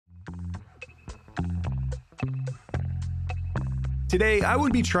Today, I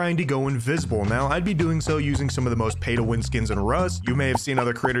would be trying to go invisible. Now, I'd be doing so using some of the most pay-to-win skins in Rust. You may have seen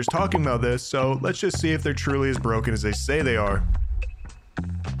other creators talking about this, so let's just see if they're truly as broken as they say they are.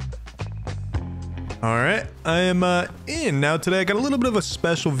 Alright, I am in. Now today I got a little bit of a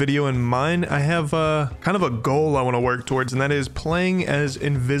special video in mind. I have kind of a goal I want to work towards, and that is playing as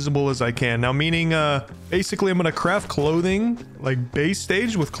invisible as I can. Now meaning basically I'm going to craft clothing like base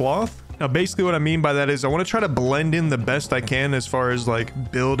stage with cloth. Now basically what I mean by that is I want to try to blend in the best I can as far as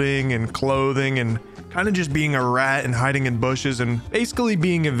like building and clothing and kind of just being a rat and hiding in bushes and basically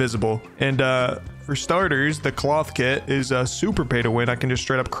being invisible. And for starters, the cloth kit is super pay to win. I can just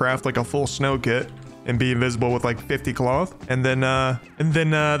straight up craft like a full snow kit and be invisible with like 50 cloth. And then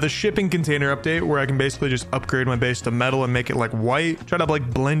the shipping container update where I can basically just upgrade my base to metal and make it like white. Try to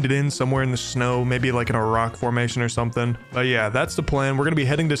like blend it in somewhere in the snow, maybe like in a rock formation or something. But yeah, that's the plan. We're gonna be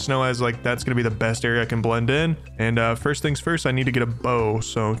heading to snow as like that's gonna be the best area I can blend in. And first things first, I need to get a bow.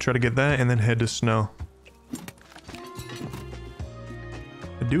 So try to get that and then head to snow.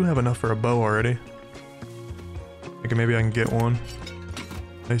 I do have enough for a bow already. Okay, maybe I can get one.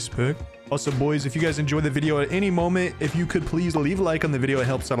 Nice pick. Also, boys, if you guys enjoyed the video at any moment, if you could please leave a like on the video, it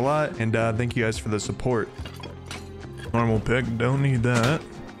helps out a lot. And thank you guys for the support. Normal pick, don't need that.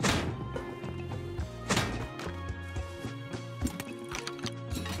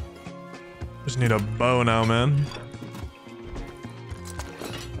 Just need a bow now, man.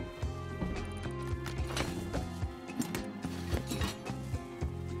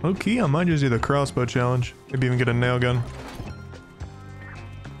 Okay, I might just do the crossbow challenge. Maybe even get a nail gun.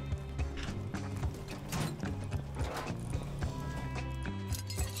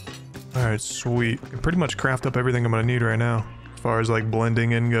 Alright, sweet. I can pretty much craft up everything I'm gonna need right now, as far as like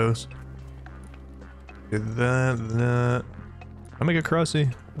blending in goes. Get that. I'll make a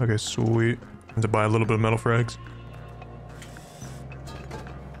crossy. Okay, sweet. I have to buy a little bit of metal frags.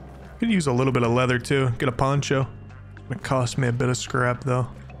 Could use a little bit of leather too. Get a poncho. It cost me a bit of scrap though.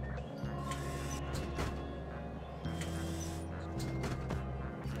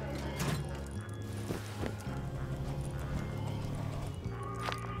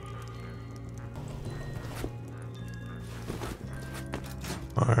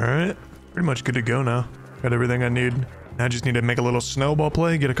 Alright, pretty much good to go now. Got everything I need. Now I just need to make a little snowball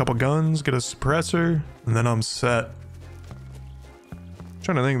play, get a couple guns, get a suppressor, and then I'm set. I'm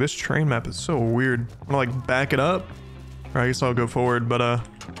trying to think, this train map is so weird. I'm gonna like back it up. Or I guess I'll go forward, but and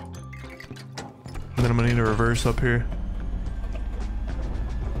then I'm gonna need to reverse up here.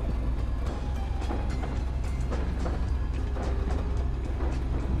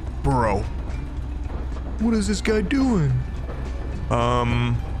 Bro. What is this guy doing?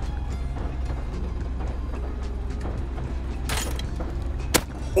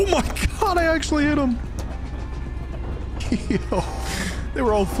 Oh my god, I actually hit him. Yo, they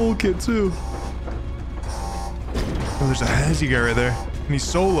were all full kit too. Oh, there's a hazy guy right there. And he's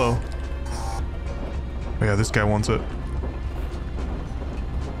solo. Oh yeah, this guy wants it.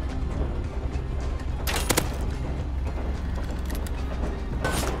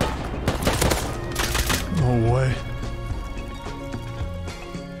 No way.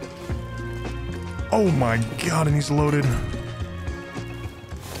 Oh my god, and he's loaded.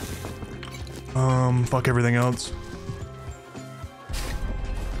 Fuck everything else.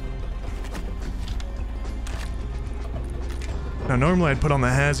 Now, normally I'd put on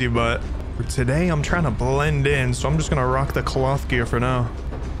the hazy, but for today I'm trying to blend in, so I'm just gonna rock the cloth gear for now.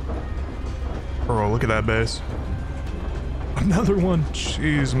 Oh, look at that base. Another one.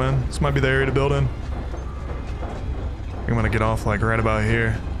 Jeez, man. This might be the area to build in. I think I'm gonna get off like right about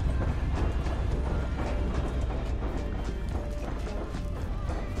here.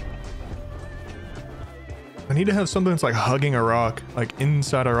 I need to have something that's like hugging a rock, like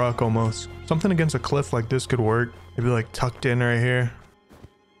inside a rock almost. Something against a cliff like this could work. Maybe like tucked in right here.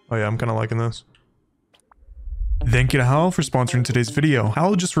 Oh yeah, I'm kind of liking this. Thank you to Howl for sponsoring today's video.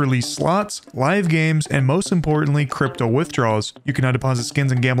 Howl just released slots, live games, and most importantly, crypto withdrawals. You can now deposit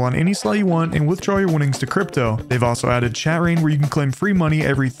skins and gamble on any slot you want and withdraw your winnings to crypto. They've also added chat rain where you can claim free money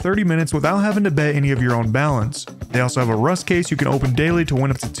every 30 minutes without having to bet any of your own balance. They also have a Rust case you can open daily to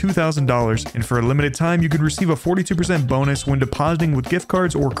win up to $2,000, and for a limited time, you can receive a 42% bonus when depositing with gift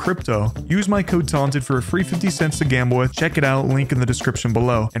cards or crypto. Use my code Taunted for a free 50 cents to gamble with. Check it out, link in the description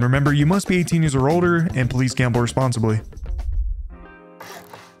below. And remember, you must be 18 years or older, and please gamble responsibly.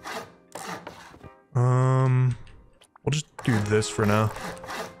 We'll just do this for now.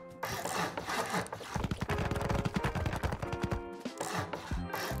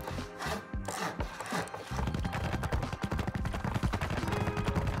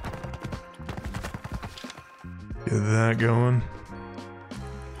 Get that going.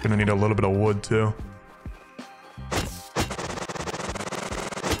 Gonna need a little bit of wood too.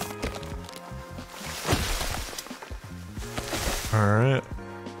 All right.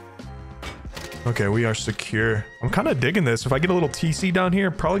 Okay, we are secure. I'm kind of digging this. If I get a little TC down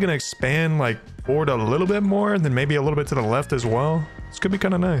here, probably gonna expand like forward a little bit more, and then maybe a little bit to the left as well. This could be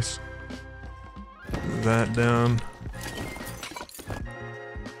kind of nice. Move that down.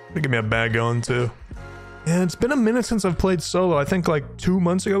 Give me a bag going too. Yeah, it's been a minute since I've played solo. I think like 2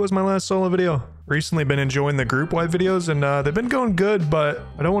 months ago was my last solo video. Recently been enjoying the group wide videos, and they've been going good, but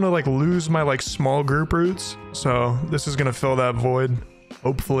I don't want to like lose my like small group roots. So this is gonna fill that void.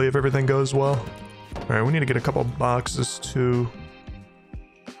 Hopefully, if everything goes well. All right, we need to get a couple boxes too.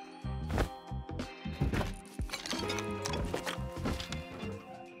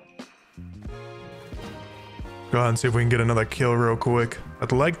 Go ahead and see if we can get another kill real quick.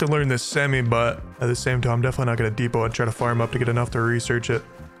 I'd like to learn this semi, but at the same time, I'm definitely not going to depot and try to farm up to get enough to research it.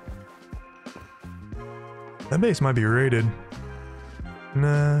 That base might be raided.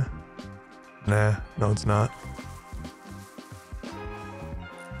 Nah. Nah, no it's not. I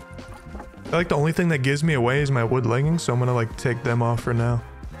feel like the only thing that gives me away is my wood leggings, so I'm gonna like take them off for now.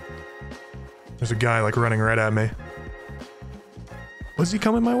 There's a guy like running right at me. Was he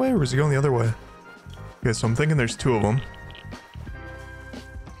coming my way or was he going the other way? Okay, so I'm thinking there's 2 of them.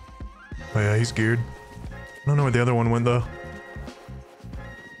 Oh yeah, he's geared. I don't know where the other one went though.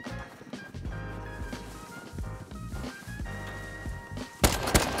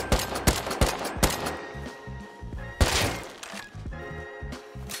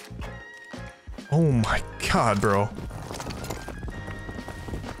 Oh my god, bro.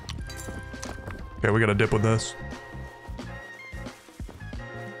 Okay, we gotta dip with this.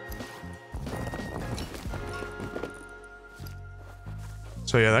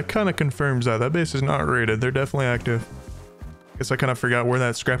 So yeah, that kind of confirms that. That base is not raided. They're definitely active. Guess I kind of forgot where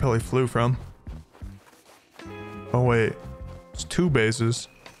that scrap heli flew from. Oh wait. It's 2 bases.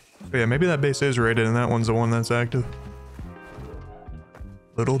 So yeah, maybe that base is raided and that one's the one that's active.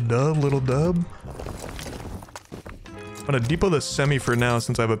 Little dub, little dub. I'm gonna depot the semi for now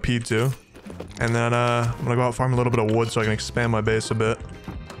since I have a P2. And then I'm gonna go out farm a little bit of wood so I can expand my base a bit.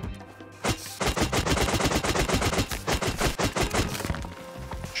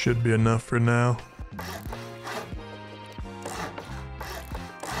 Should be enough for now.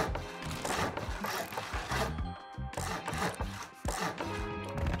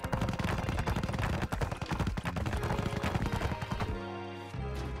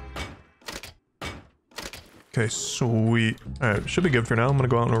 Okay, sweet. Alright, should be good for now. I'm gonna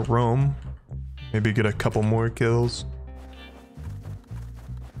go out and roam. Maybe get a couple more kills.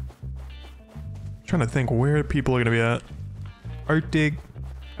 Trying to think where people are gonna be at. Arctic.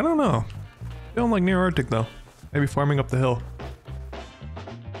 I don't know. Feeling like near Arctic though. Maybe farming up the hill.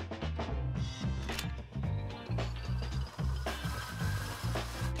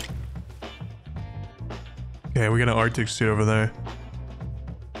 Okay, we got an Arctic suit over there.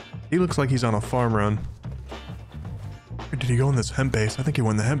 He looks like he's on a farm run. Or did he go in this hemp base? I think he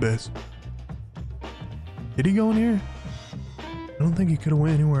went in the hemp base. Did he go in here? I don't think he could have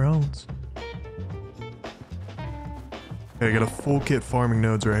went anywhere else. Okay, I got a full kit farming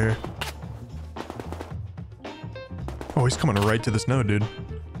nodes right here. Oh, he's coming right to this node, dude.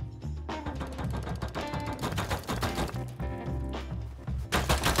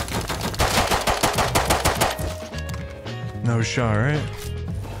 No shot, right?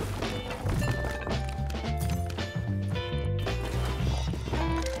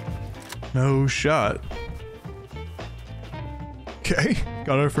 No shot. Okay,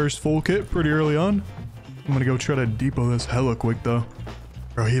 got our first full kit pretty early on. I'm gonna go try to depot this hella quick though.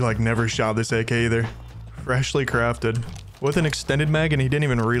 Bro, he like never shot this AK either. Freshly crafted. With an extended mag and he didn't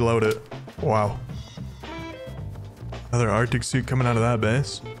even reload it. Wow. Another Arctic suit coming out of that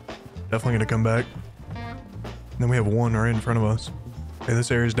base. Definitely gonna come back. And then we have one right in front of us. Okay,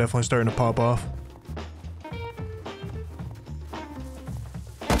 this area is definitely starting to pop off.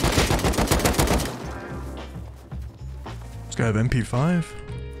 This guy have MP5?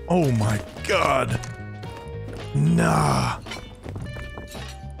 Oh my god. Nah.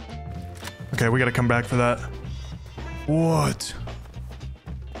 Okay, we gotta come back for that. What?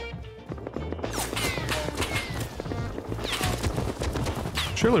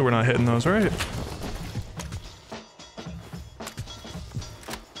 Surely we're not hitting those, right?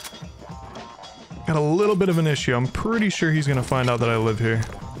 Got a little bit of an issue. I'm pretty sure he's gonna find out that I live here.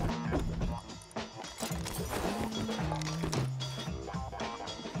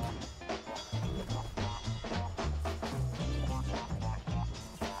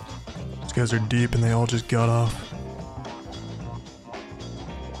 These guys are deep and they all just got off.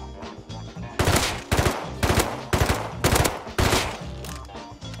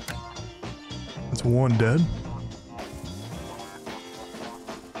 One dead.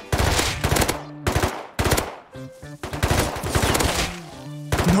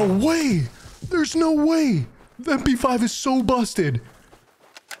 No way! There's no way! The MP5 is so busted!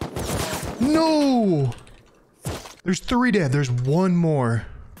 No! There's 3 dead. There's 1 more.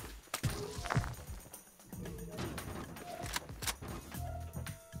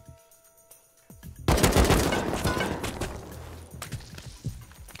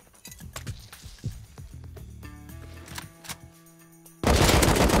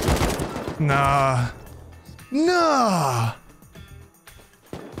 Nah. Nah!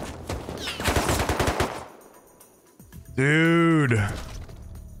 Dude.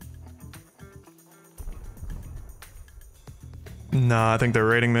 Nah, I think they're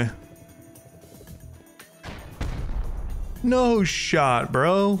raiding me. No shot,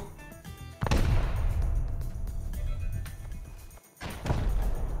 bro.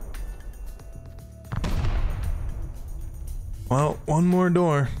 Well, one more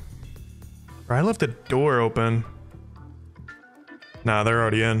door. Or I left the door open. Nah, they're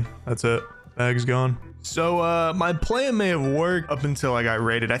already in. That's it. Bag's gone. So, my plan may have worked up until I got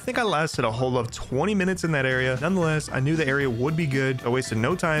raided. I think I lasted a whole of 20 minutes in that area. Nonetheless, I knew the area would be good. I wasted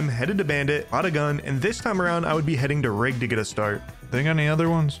no time, headed to Bandit, bought a gun, and this time around, I would be heading to Rig to get a start. Think any other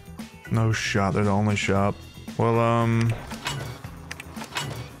ones? No shot. They're the only shop. Well,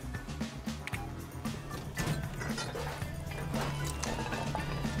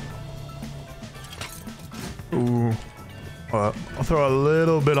 ooh. I'll throw a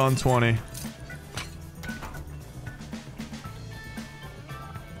little bit on 20.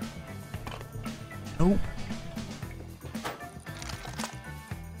 Nope.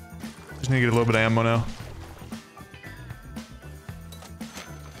 Just need to get a little bit of ammo now.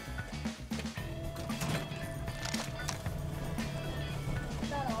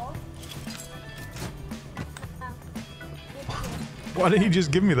 Why didn't he just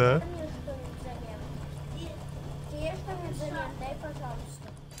give me that?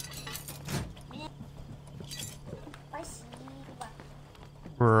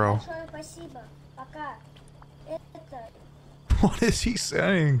 Bro. What is he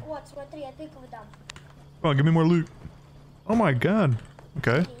saying? Come on, give me more loot. Oh my god.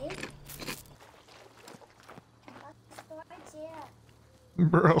 Okay.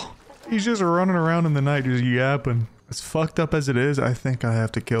 Bro, he's just running around in the night just yapping. As fucked up as it is, I think I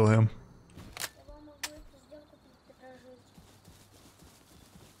have to kill him.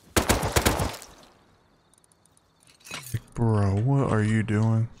 Bro, what are you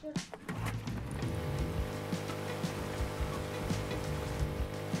doing?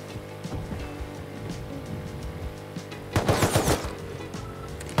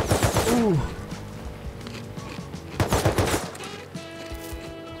 Ooh.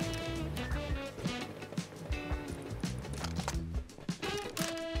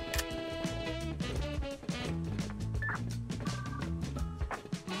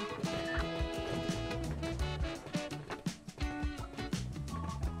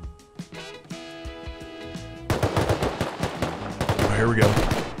 Here we go.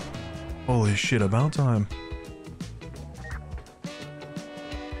 Holy shit, about time.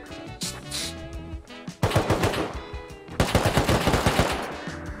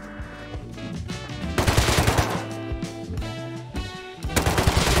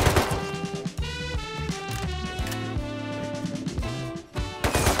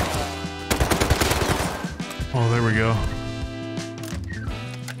 Oh, there we go.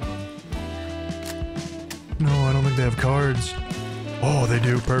 No, I don't think they have cards. Oh, they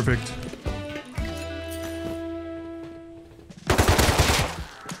do. Perfect.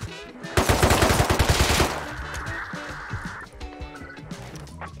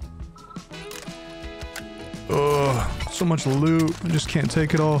 Oh, so much loot. I just can't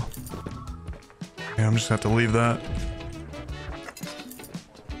take it all. Yeah, I'm just gonna have to leave that.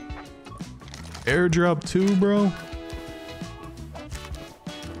 Airdrop too, bro.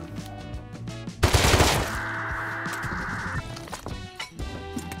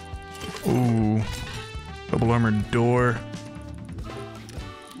 Ooh, double armored door.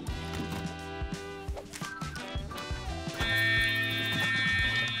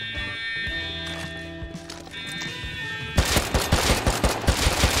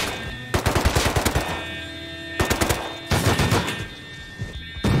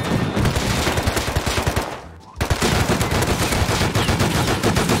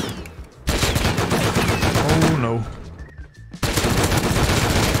 Oh no.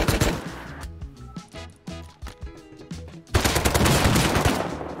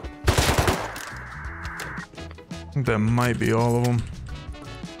 I think that might be all of them.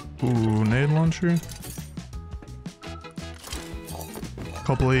 Ooh, nade launcher.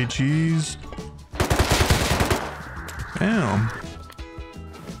 Couple HEs. Damn.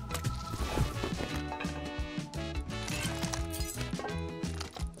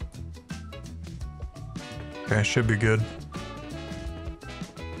 Okay, should be good.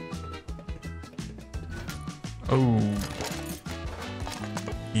 Oh.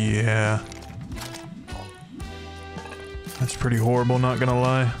 Yeah. That's pretty horrible, not gonna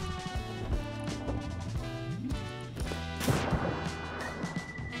lie.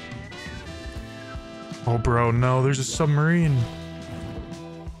 Oh, bro, no, there's a submarine.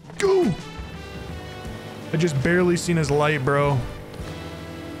 Go! I just barely seen his light, bro.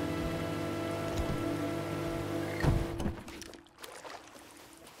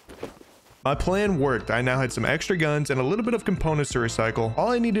 My plan worked. I now had some extra guns and a little bit of components to recycle.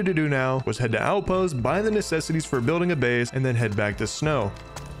 All I needed to do now was head to Outpost, buy the necessities for building a base, and then head back to Snow.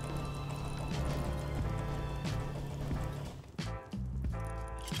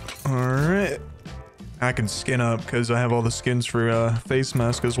 Alright. I can skin up because I have all the skins for face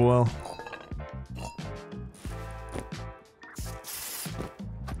mask as well.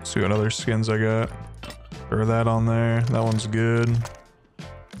 See what other skins I got. Throw that on there. That one's good.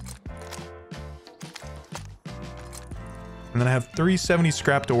 And then I have 370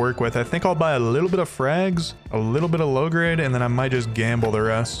 scrap to work with. I think I'll buy a little bit of frags, a little bit of low grade, and then I might just gamble the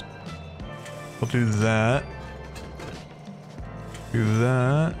rest. I'll do that. Do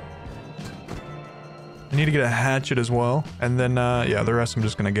that. I need to get a hatchet as well. And then, yeah, the rest I'm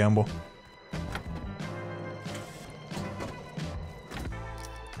just gonna gamble.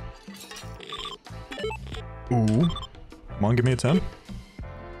 Ooh. Come on, give me a 10.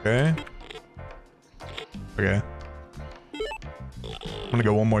 Okay. Okay. I'm gonna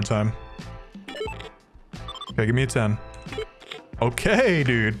go one more time. Okay, give me a 10. Okay,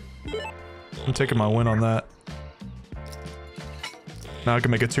 dude. I'm taking my win on that. Now I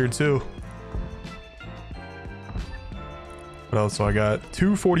can make a tier 2. What else do I got?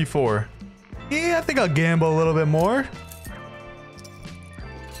 244. Yeah, I think I'll gamble a little bit more.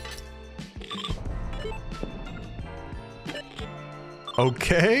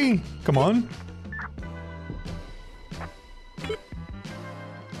 Okay, come on.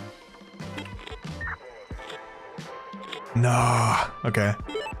 Nah. Okay.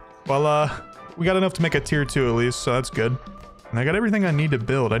 Well, we got enough to make a tier 2 at least, so that's good. And I got everything I need to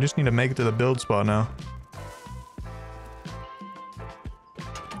build. I just need to make it to the build spot now.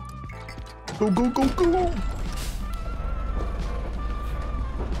 Go, go, go, go!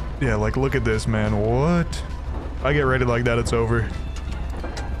 Yeah, like, look at this, man. What? If I get raided like that, it's over.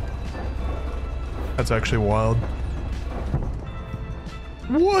 That's actually wild.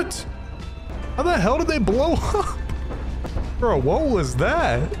 What? How the hell did they blow up? Bro, what was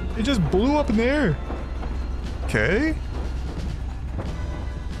that? It just blew up in the air. Okay.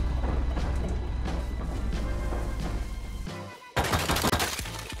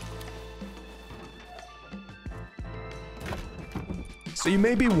 So you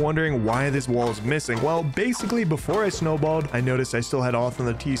may be wondering why this wall is missing. Well, basically before I snowballed, I noticed I still had off on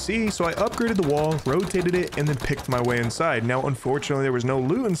the TC, so I upgraded the wall, rotated it, and then picked my way inside. Now, unfortunately, there was no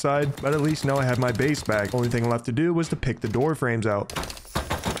loot inside, but at least now I have my base back. Only thing left to do was to pick the door frames out.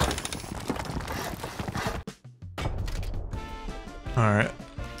 Alright.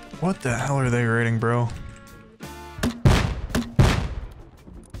 What the hell are they raiding, bro?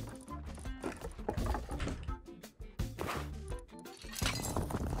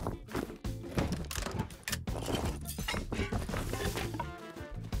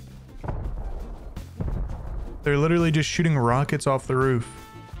 They're literally just shooting rockets off the roof.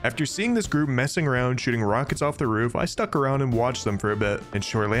 After seeing this group messing around shooting rockets off the roof, I stuck around and watched them for a bit. And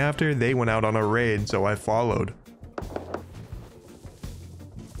shortly after, they went out on a raid, so I followed.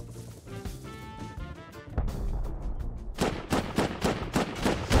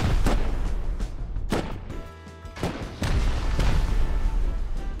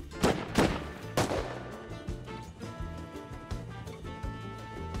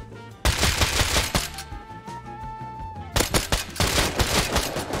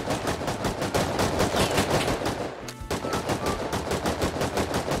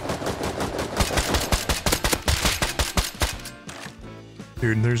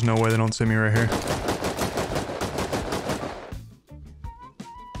 Dude, there's no way they don't see me right here.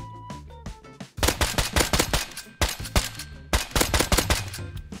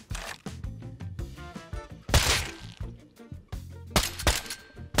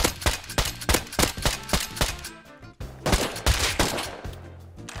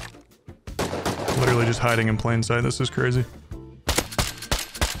 Literally just hiding in plain sight. This is crazy.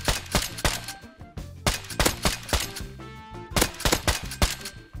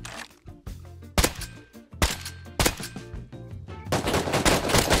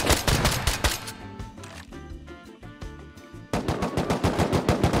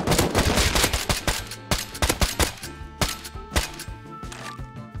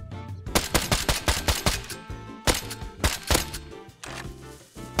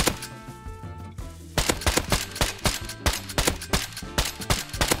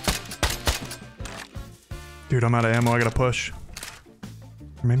 Dude, I'm out of ammo. I gotta push.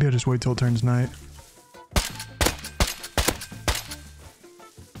 Maybe I just wait till it turns night.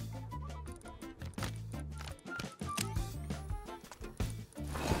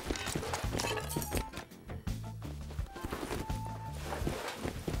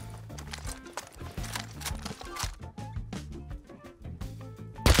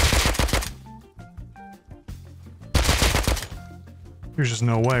 There's just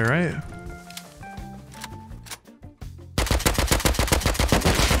no way, right?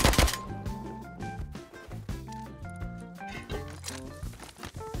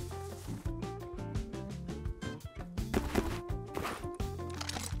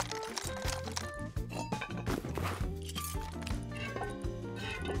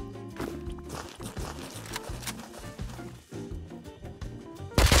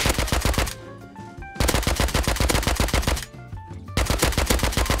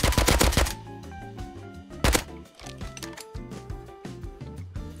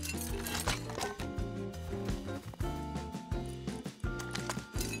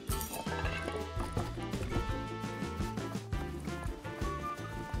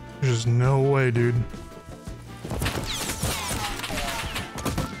 There's just no way, dude.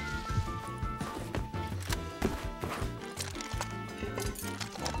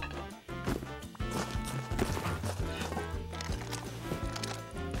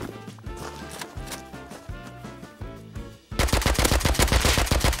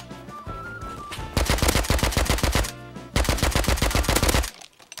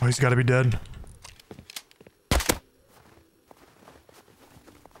 Oh, he's gotta be dead.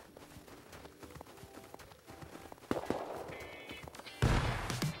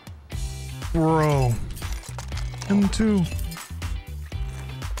 Bro. Him too.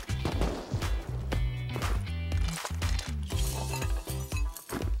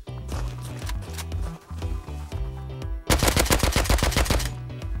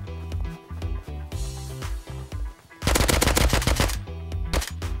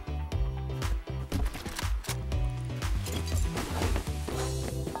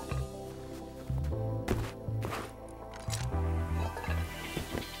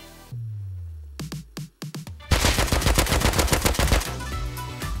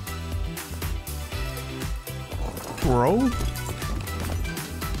 Bro? I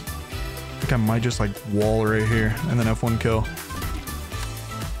think I might just like wall right here and then F1 kill.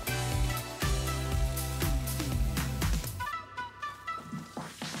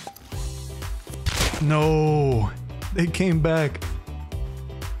 No, they came back.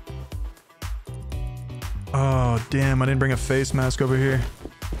 Oh, damn, I didn't bring a face mask over here.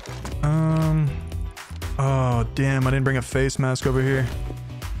 Oh, damn, I didn't bring a face mask over here.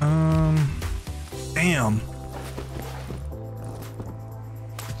 Damn.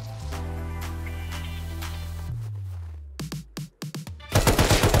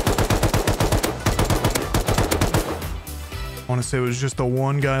 I want to say it was just the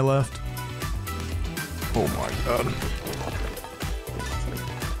one guy left. Oh my god.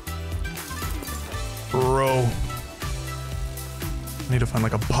 Bro. I need to find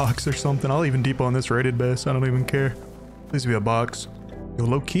like a box or something. I'll even depot on this raided base. I don't even care. Please be a box. Yo,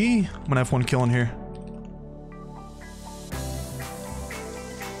 low key, I'm gonna have one kill in here.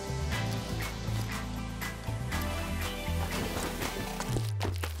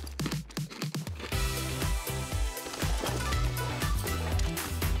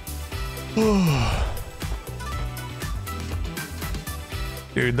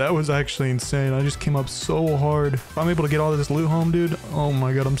 Dude, that was actually insane. I just came up so hard. If I'm able to get all of this loot home, dude, oh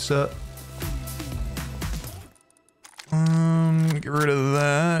my god, I'm set. Get rid of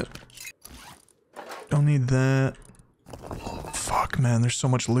that. Don't need that. Fuck, man, there's so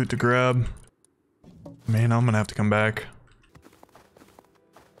much loot to grab. Man, I'm gonna have to come back.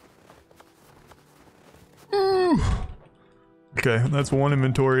 Okay, that's one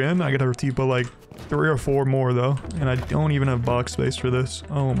inventory in. I gotta depot like 3 or 4 more though, and I don't even have box space for this.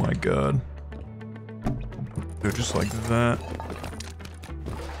 Oh my god. Dude, just like that.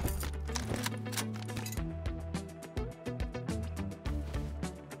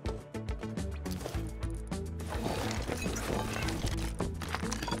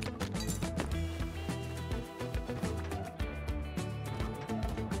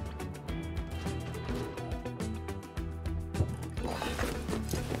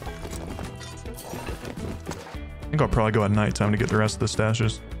 I think I'll probably go at nighttime to get the rest of the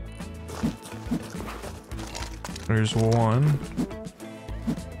stashes. There's one.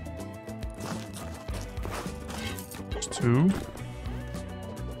 There's 2.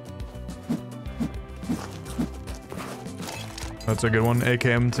 That's a good one.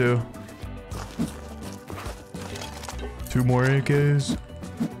 AKM too. 2 more AKs.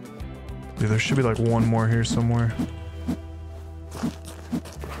 Dude, there should be like 1 more here somewhere.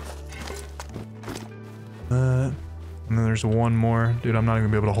 And then there's 1 more. Dude, I'm not even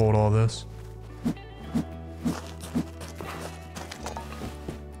gonna be able to hold all this.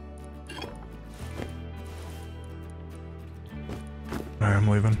 Alright, I'm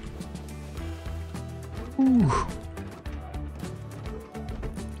leaving. Ooh.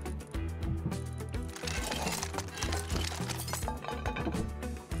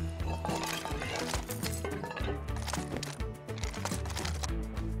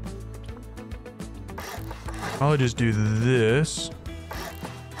 I'll just do this.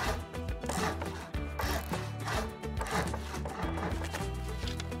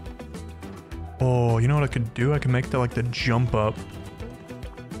 Oh, you know what I could do? I could make that like the jump up.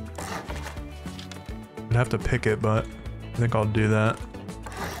 I'd have to pick it, but I think I'll do that.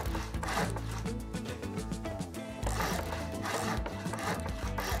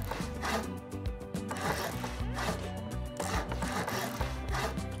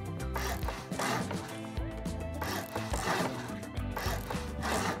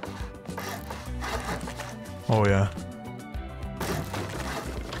 Oh yeah.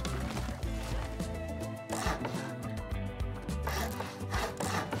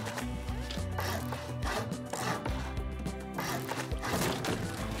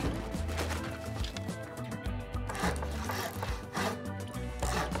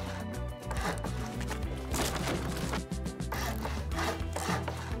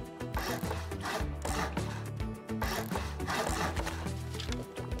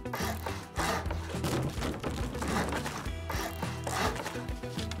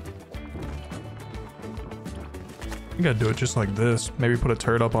 I gotta do it just like this. Maybe put a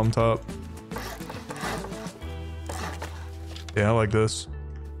turret up on top. Yeah, I like this.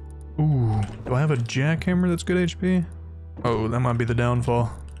 Ooh, do I have a jackhammer that's good HP? Oh, that might be the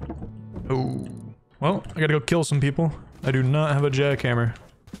downfall. Oh, well, I gotta go kill some people. I do not have a jackhammer.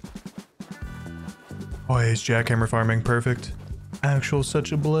 Oh, yeah, he's jackhammer farming. Perfect. Actual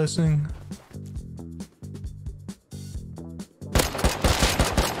such a blessing.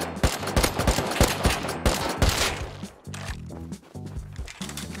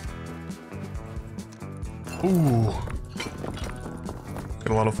 Ooh. Got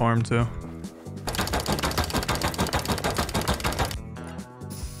a lot of farm too.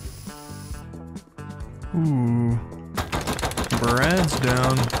 Ooh. Brad's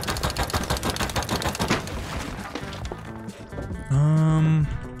down.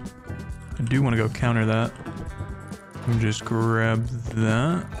 I do want to go counter that. And just grab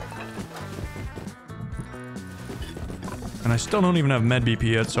that. And I still don't even have med BP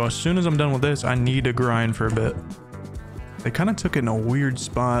yet, so as soon as I'm done with this, I need to grind for a bit. They kind of took it in a weird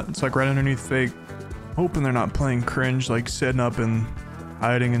spot. It's like right underneath fake. Hoping they're not playing cringe, like setting up and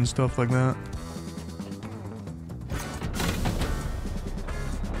hiding and stuff like that.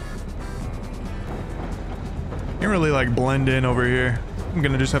 Can't really like blend in over here. I'm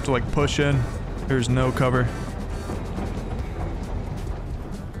gonna just have to like push in. There's no cover.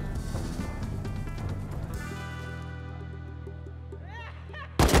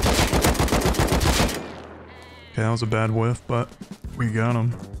 Okay, that was a bad whiff, but we got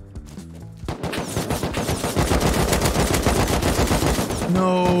him.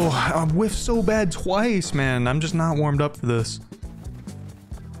 No, I whiffed so bad twice, man. I'm just not warmed up for this.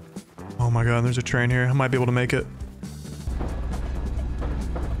 Oh my god, there's a train here. I might be able to make it.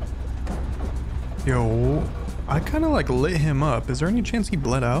 Yo, I kind of like lit him up. Is there any chance he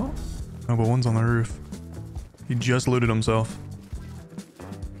bled out? Oh, but one's on the roof. He just looted himself.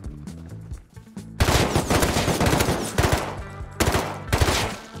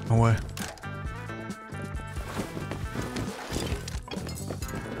 No way.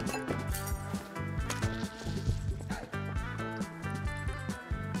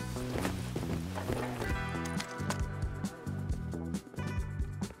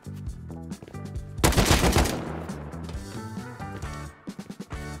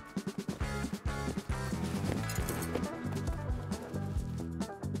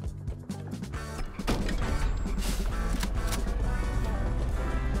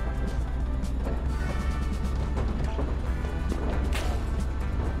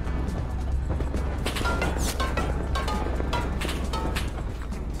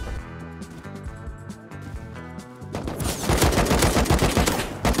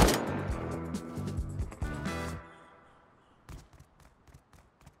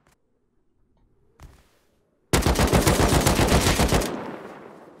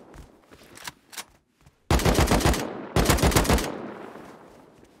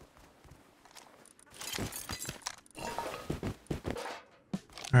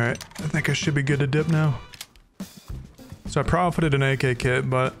 All right, I think I should be good to dip now. So I profited an AK kit,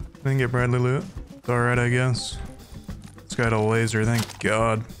 but I didn't get Bradley loot. It's all right, I guess. This guy had a laser, thank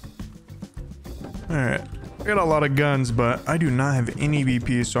God. All right, I got a lot of guns, but I do not have any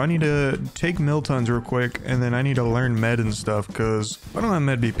VPs, so I need to take mill tons real quick, and then I need to learn med and stuff, because if I don't have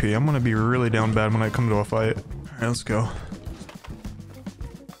med VP, I'm gonna be really down bad when I come to a fight. All right, let's go.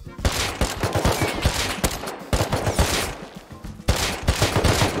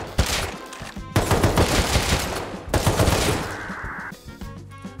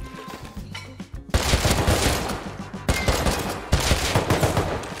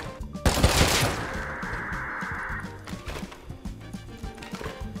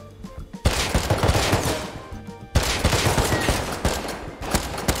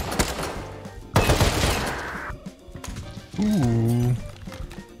 Ooh,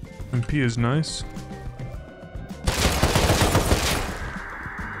 MP is nice.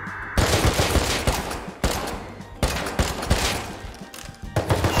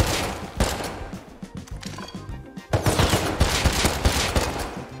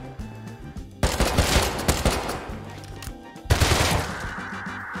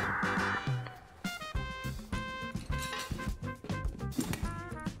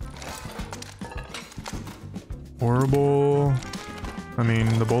 Horrible. I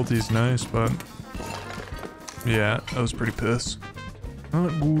mean, the bolty's nice, but yeah, that was pretty piss. Not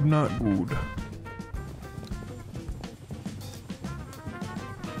good, not good.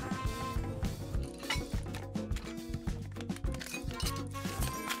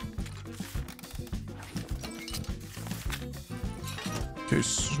 Okay,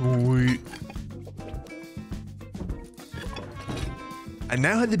 sweet. I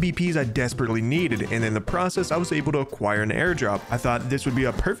now had the BPs I desperately needed, and in the process I was able to acquire an airdrop. I thought this would be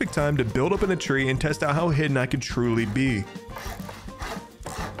a perfect time to build up in a tree and test out how hidden I could truly be.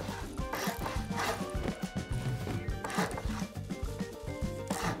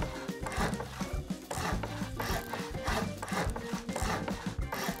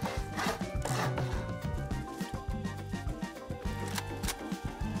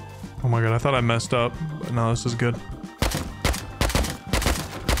 Oh my god, I thought I messed up, but no, this is good.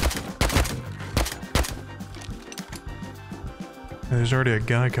 There's already a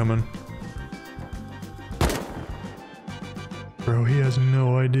guy coming. Bro, he has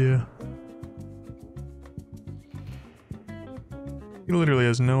no idea. He literally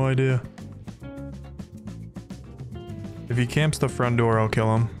has no idea. If he camps the front door, I'll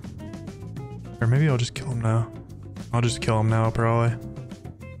kill him. Or maybe I'll just kill him now. I'll just kill him now, probably.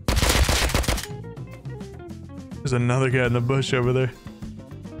 There's another guy in the bush over there.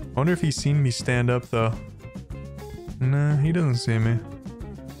 I wonder if he's seen me stand up, though. Nah, he doesn't see me.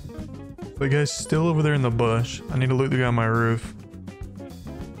 The guy's still over there in the bush. I need to loot the guy on my roof.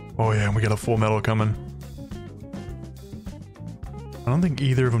 Oh yeah, we got a full metal coming. I don't think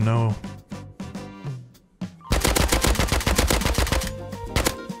either of them know.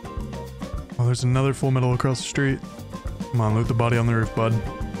 Oh, there's another full metal across the street. Come on, loot the body on the roof, bud.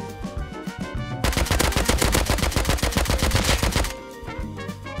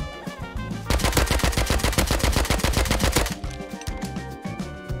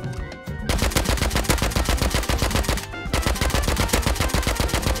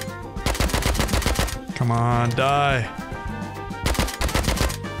 Come on, die.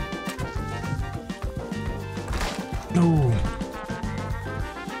 No.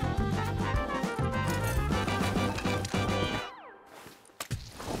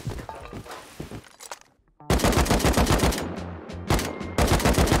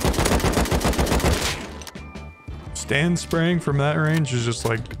 Stand spraying from that range is just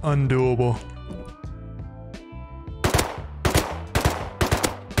like undoable.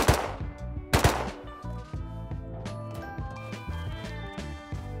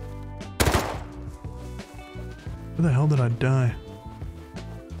 Where the hell did I die?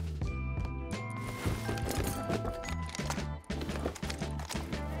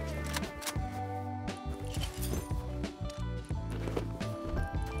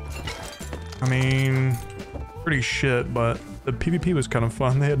 I mean, pretty shit, but the PvP was kind of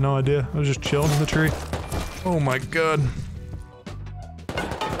fun. They had no idea. I was just chilling in the tree. Oh my god.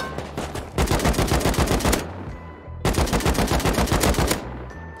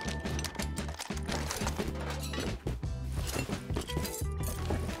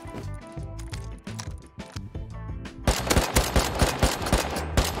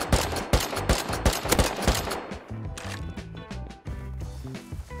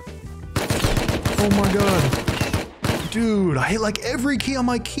 Oh my god. Dude, I hit like every key on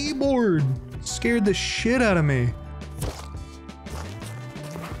my keyboard. Scared the shit out of me.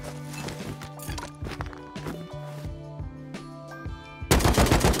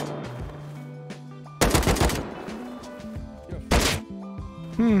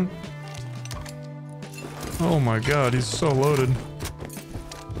 Oh my god, he's so loaded.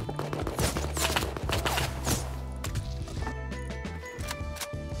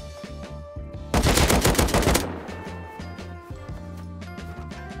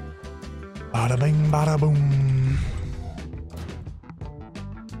 Bada bing, bada boom.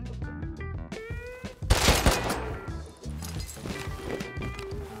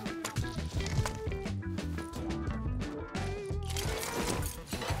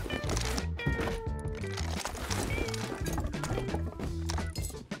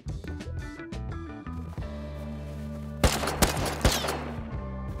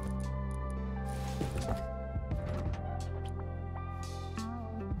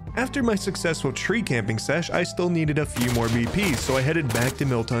 After my successful tree camping sesh, I still needed a few more BPs, so I headed back to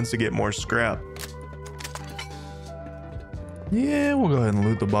Milton's to get more scrap. Yeah, we'll go ahead and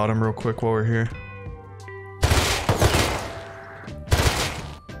loot the bottom real quick while we're here.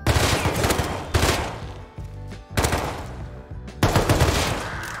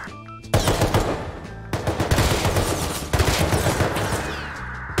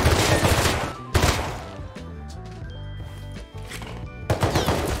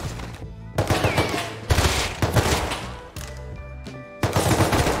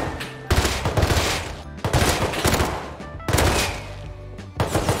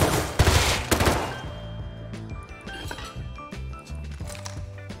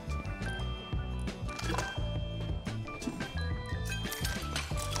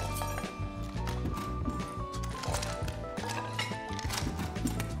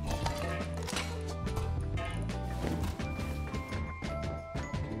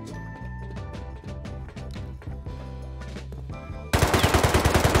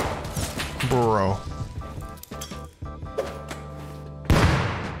 Bro.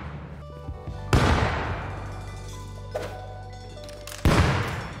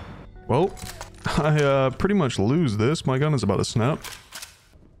 Well, I pretty much lose this. My gun is about to snap.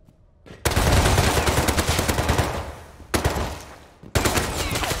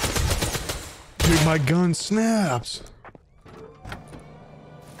 Dude, my gun snaps.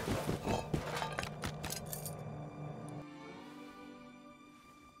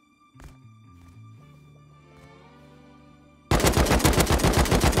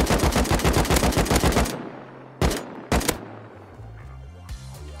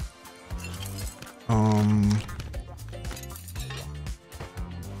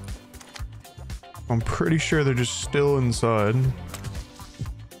 I'm pretty sure they're just still inside.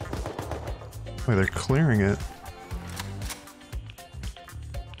 Wait, they're clearing it.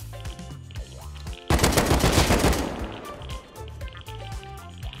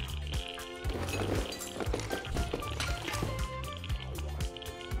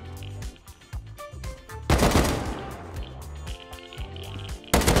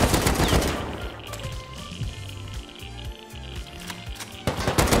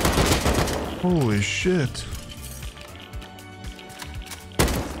 Holy shit.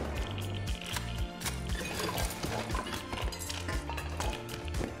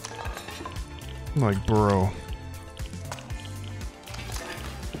 I'm like, bro.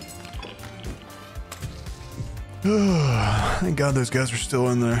 Thank God those guys are still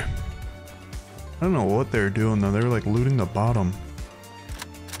in there. I don't know what they were doing though. They were like looting the bottom.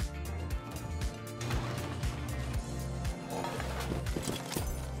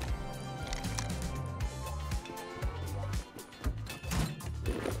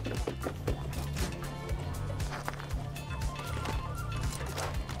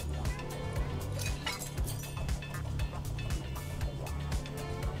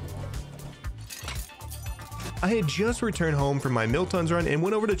 I had just returned home from my Milton's run and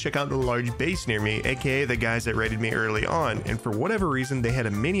went over to check out the large base near me, aka the guys that raided me early on, and for whatever reason they had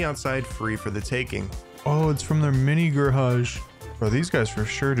a mini outside free for the taking. Oh, it's from their mini garage. Bro, these guys for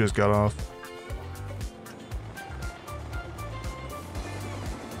sure just got off.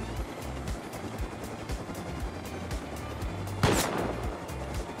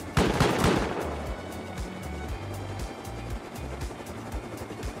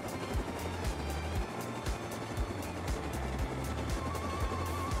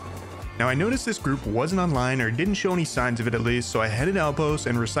 Now I noticed this group wasn't online or didn't show any signs of it at least, so I headed outposts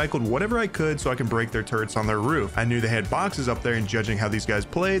and recycled whatever I could so I can break their turrets on their roof. I knew they had boxes up there, and judging how these guys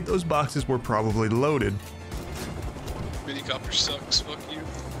played, those boxes were probably loaded. Minicopter sucks, fuck you.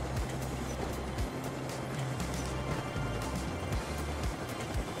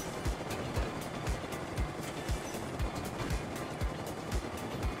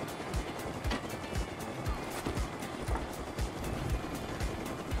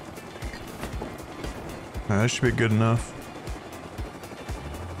 That should be good enough.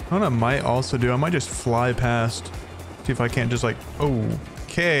 What I might also do, I might just fly past. See if I can't just like,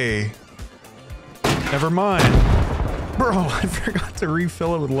 okay. Never mind. Bro, I forgot to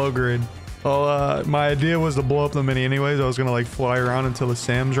refill it with low grade. Well, my idea was to blow up the mini anyways. I was gonna like fly around until the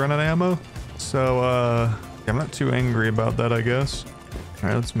Sam's run out of ammo. So, I'm not too angry about that, I guess. All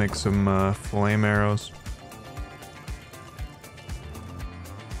right, let's make some flame arrows.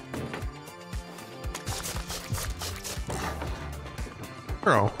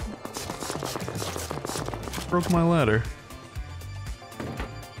 Bro. Broke my ladder.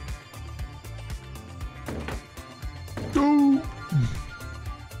 Go!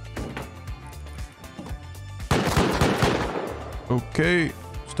 Okay,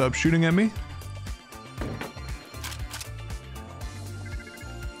 stop shooting at me.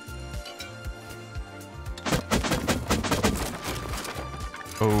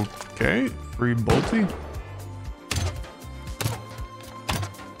 Okay, free bolty.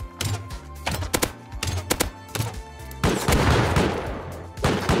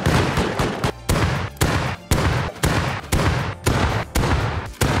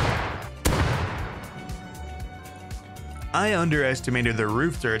 I underestimated the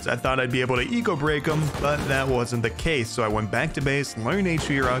roof turrets. I thought I'd be able to eco break them, but that wasn't the case. So I went back to base, learned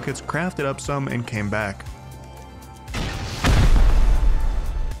HV rockets, crafted up some, and came back.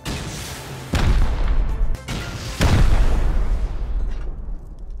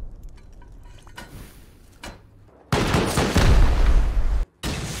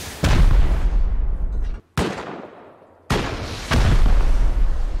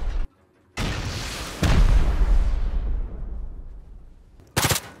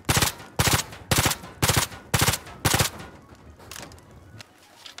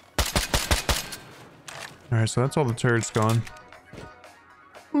 Alright, so that's all the turrets gone.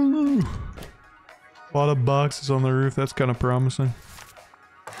 Ooh. A lot of boxes on the roof, that's kind of promising.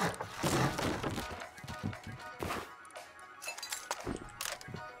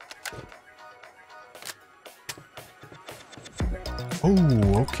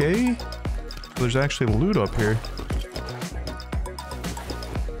 Oh, okay. There's actually loot up here.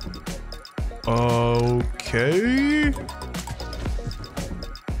 Okay.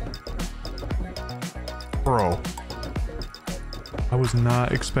 Bro. I was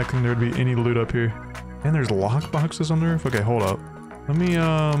not expecting there to be any loot up here. And there's lock boxes on the roof? Okay, hold up. Let me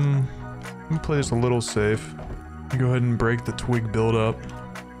play this a little safe. Go ahead and break the twig build up.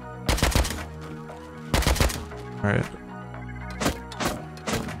 Alright.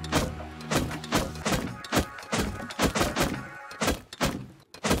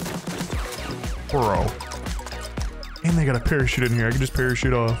 Bro. And they got a parachute in here. I can just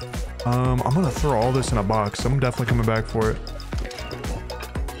parachute off. I'm gonna throw all this in a box. I'm definitely coming back for it.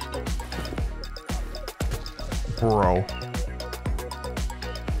 Bro.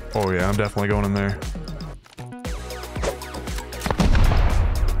 Oh yeah, I'm definitely going in there.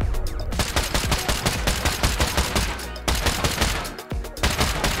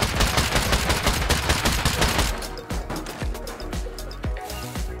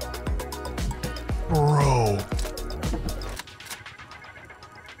 Bro.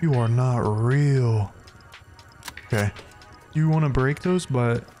 You are not real. Okay. You want to break those,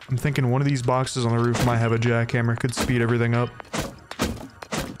 but I'm thinking one of these boxes on the roof might have a jackhammer. Could speed everything up.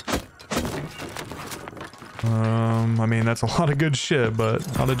 I mean, that's a lot of good shit, but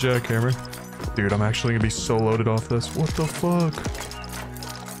not a jackhammer. Dude, I'm actually gonna be so loaded off this. What the fuck?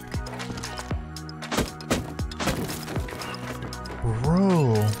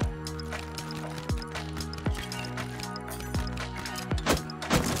 Bro.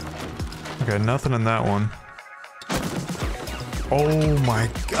 Okay, nothing in that one. Oh my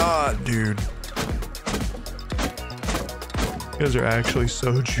god, dude. You guys are actually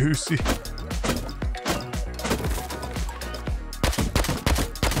so juicy.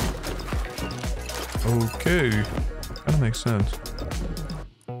 Okay. Kinda makes sense.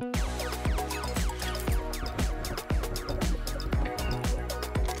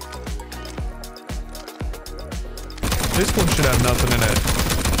 This one should have nothing in it.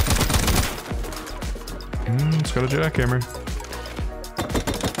 It's got a jackhammer.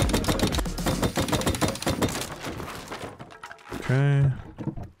 Okay.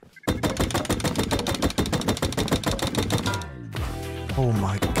 Oh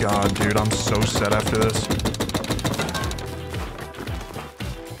my god, dude, I'm so set after this.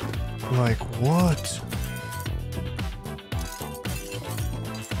 Like, what?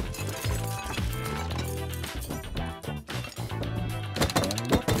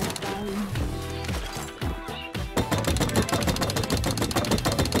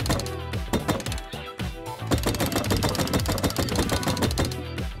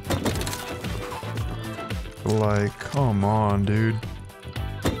 on, dude.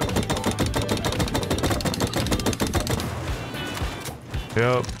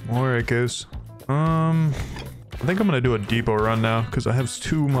 Yep, more echoes. I think I'm gonna do a depot run now, because I have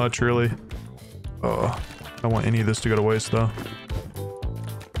too much, really. Oh, I don't want any of this to go to waste, though.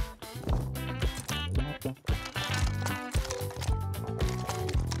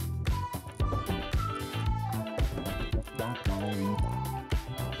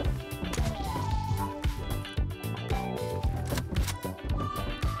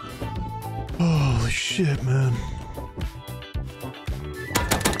 Holy shit, man.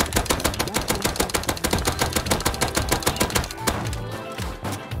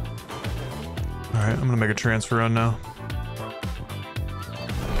 Alright, I'm gonna make a transfer run now.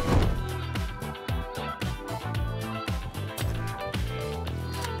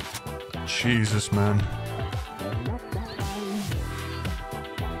 Jesus, man.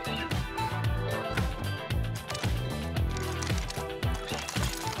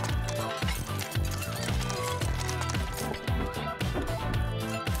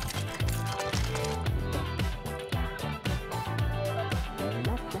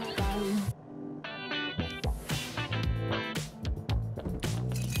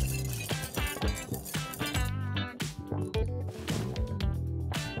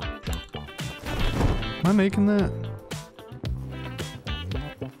 Am I making that?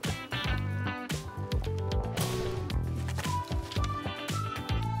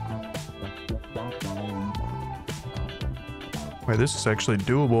 Wait, this is actually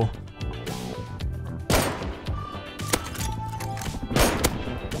doable.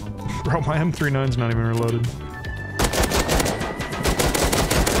 Bro, my M39's not even reloaded.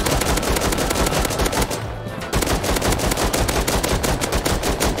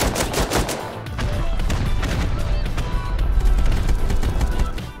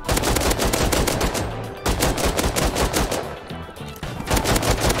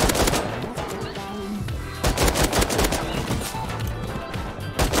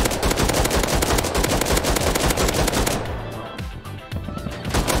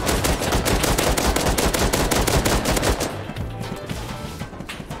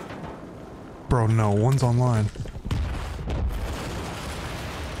 Bro, no, one's online.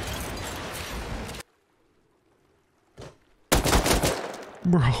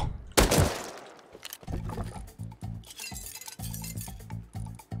 Bro.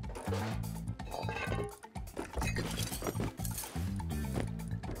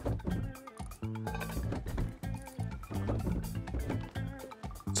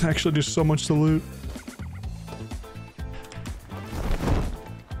 It's actually just so much to loot.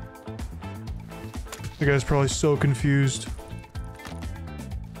 The guy's probably so confused.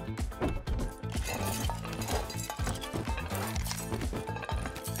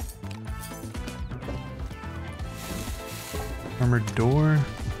 Armored door.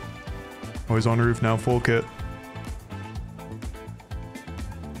 Oh, he's on the roof now, full kit.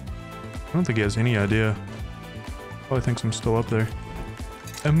 I don't think he has any idea. Probably thinks I'm still up there.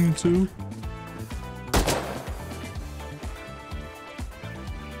 M2.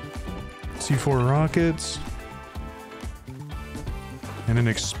 C4 rockets. And an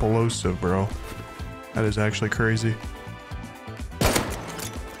explosive, bro. That is actually crazy.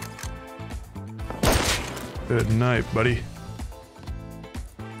 Good night, buddy.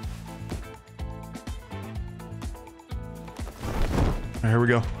 Alright, here we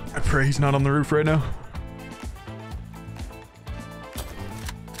go. I pray he's not on the roof right now.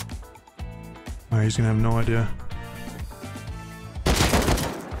 Alright, he's gonna have no idea.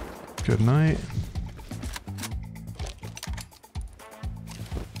 Good night.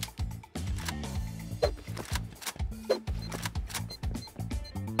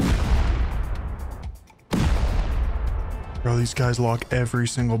 Bro, these guys lock every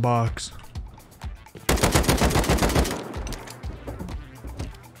single box.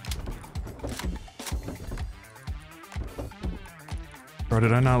 Bro,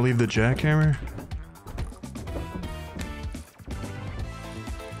 did I not leave the jackhammer?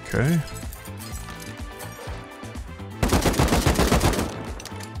 Okay.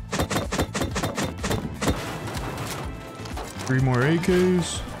 Three more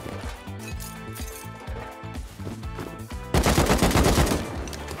AKs.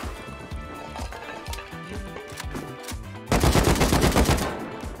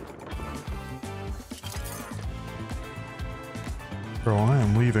 Bro, I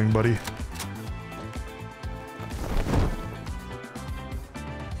am leaving, buddy.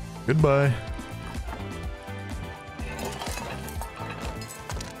 Goodbye.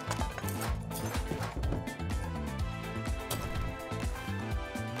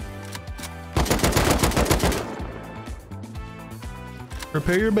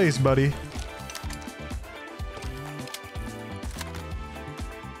 repair your base, buddy.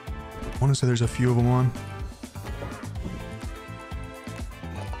 I want to say there's a few of them on.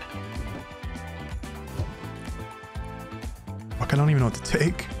 Fuck, I don't even know what to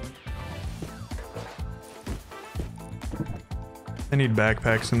take. I need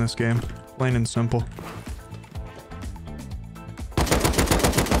backpacks in this game. Plain and simple.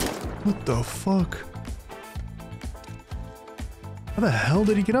 What the fuck? How the hell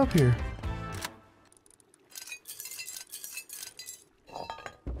did he get up here?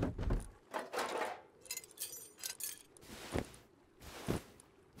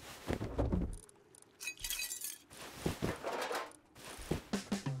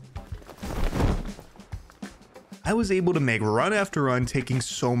 I was able to make run after run taking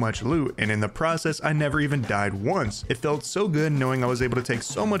so much loot, and in the process I never even died once. It felt so good knowing I was able to take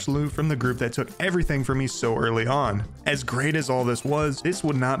so much loot from the group that took everything from me so early on. As great as all this was, this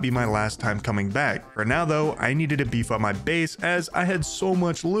would not be my last time coming back. For now though, I needed to beef up my base as I had so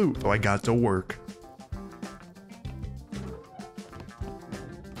much loot, so I got to work.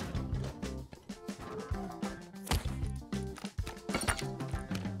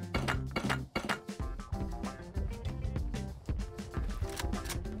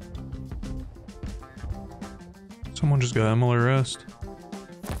 Someone just got Emily arrest.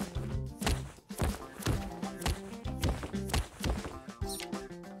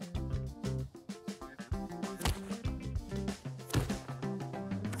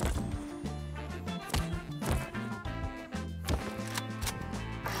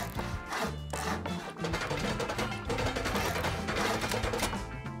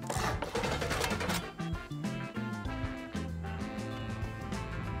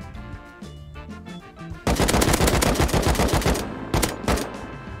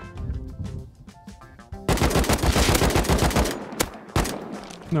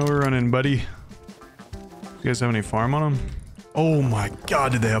 No, we're running, buddy. You guys have any farm on them? Oh my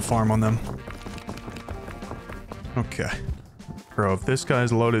god, did they have farm on them? Okay. Bro, if this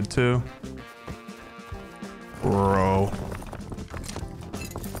guy's loaded too. Bro.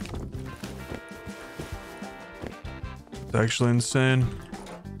 It's actually insane.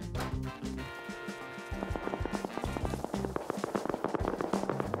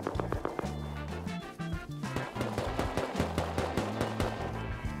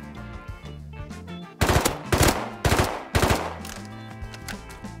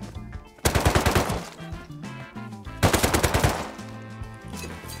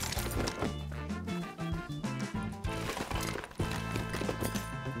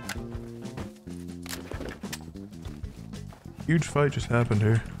 Huge fight just happened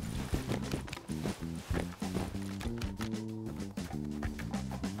here.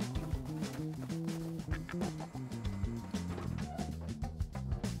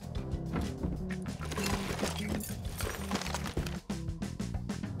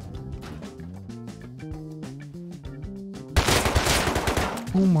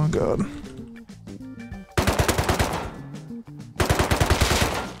 Oh my god.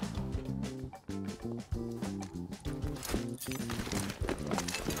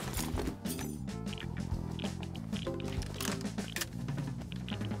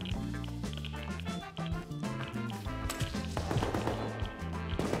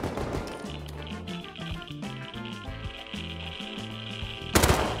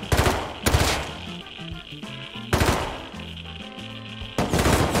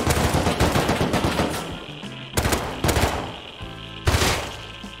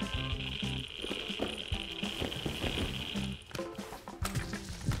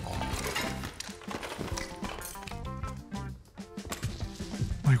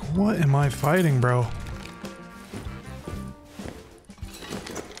 Like, what am I fighting, bro?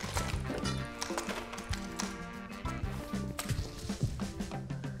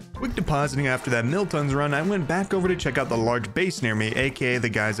 Quick depositing after that Milton's run, I went back over to check out the large base near me, aka the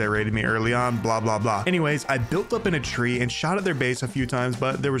guys that raided me early on, blah blah blah. Anyways, I built up in a tree and shot at their base a few times,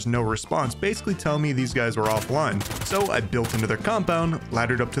 but there was no response, basically telling me these guys were offline. So I built into their compound,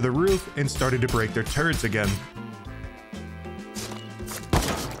 laddered up to the roof, and started to break their turrets again.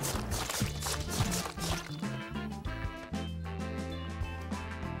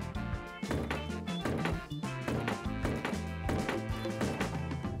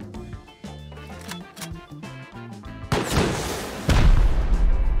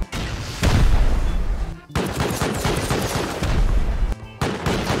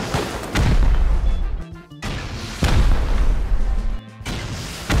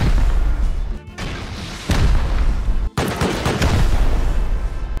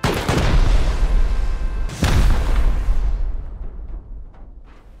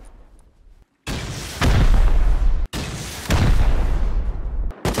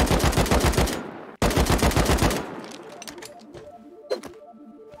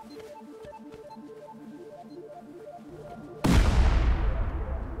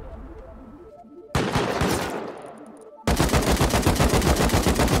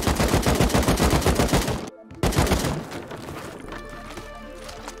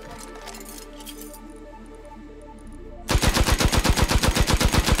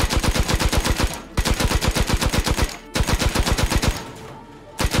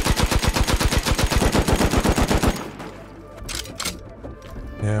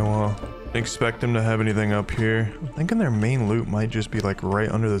 expect them to have anything up here. I'm thinking their main loot might just be like right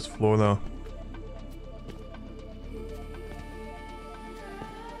under this floor though.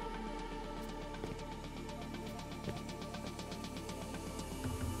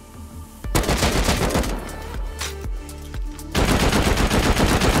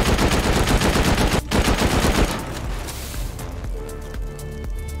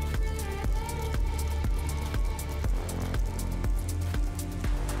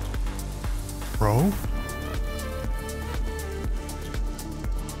 Bro?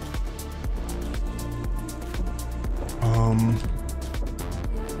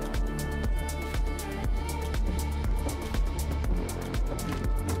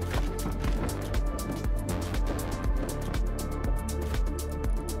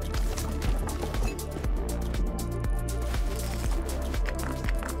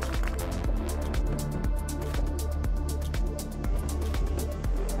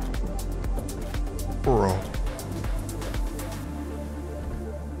 Bro.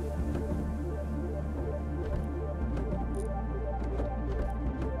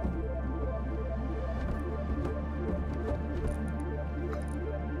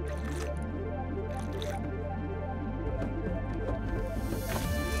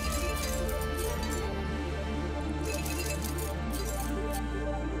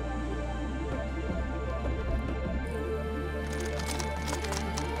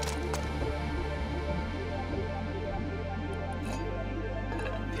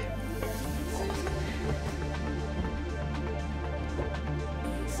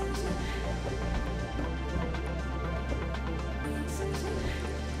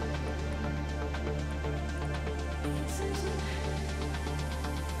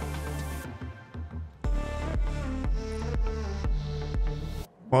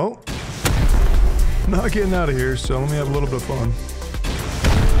 Well, not getting out of here, so let me have a little bit of fun.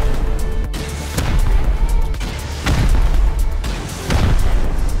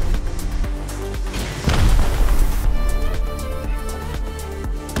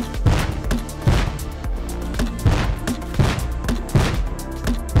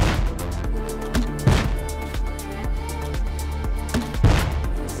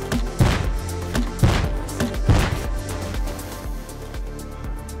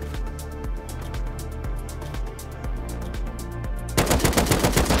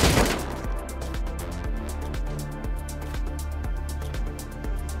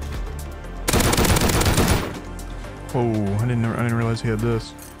 Oh, I didn't realize he had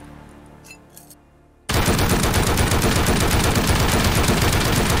this.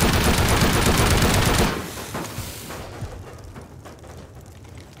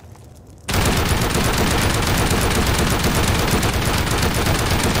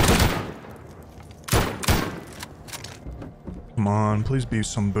 Come on, please be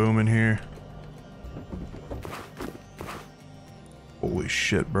some boom in here. Holy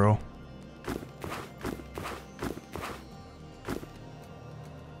shit, bro.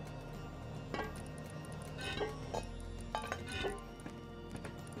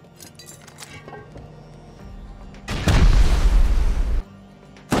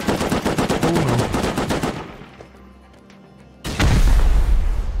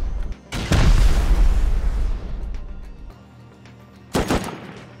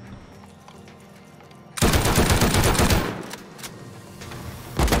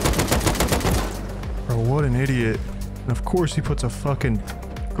 What an idiot. And of course he puts a fucking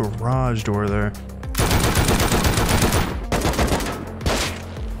garage door there.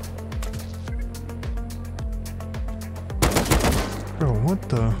 Bro, what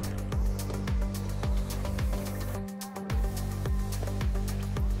the?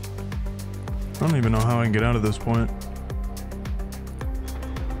 I don't even know how I can get out of this point.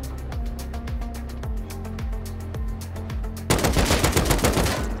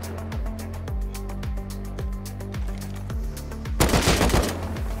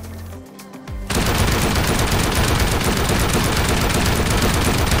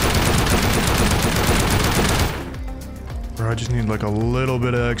 I just need like a little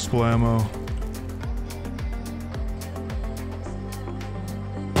bit of expo ammo.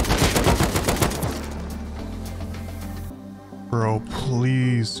 Bro,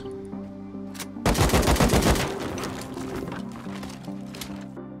 please.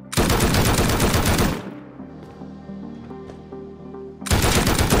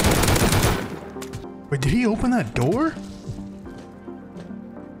 Wait, did he open that door?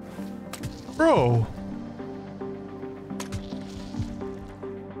 Bro.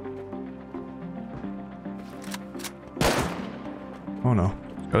 Oh no,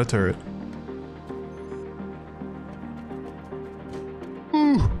 got a turret.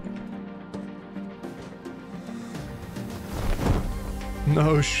 Ooh.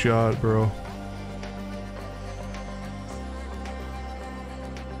 No shot, bro.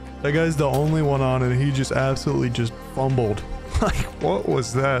 That guy's the only one on it. He just absolutely just fumbled. Like, what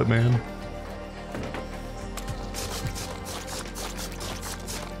was that, man?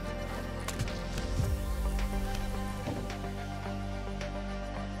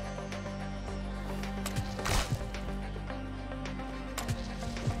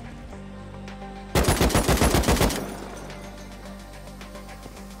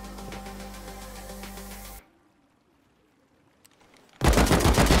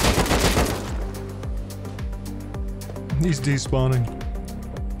 He's despawning.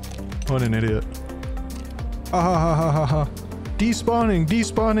 What an idiot. Ha ha ha ha ha ha. Despawning,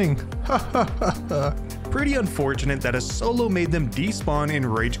 despawning. Ha ha ha ha. Pretty unfortunate that a solo made them despawn and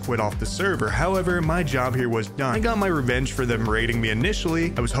rage quit off the server. However, my job here was done. I got my revenge for them raiding me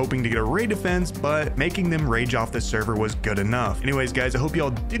initially. I was hoping to get a raid defense, but making them rage off the server was good enough. Anyways, guys, I hope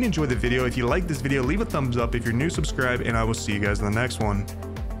y'all did enjoy the video. If you liked this video, leave a thumbs up. If you're new, subscribe, and I will see you guys in the next one.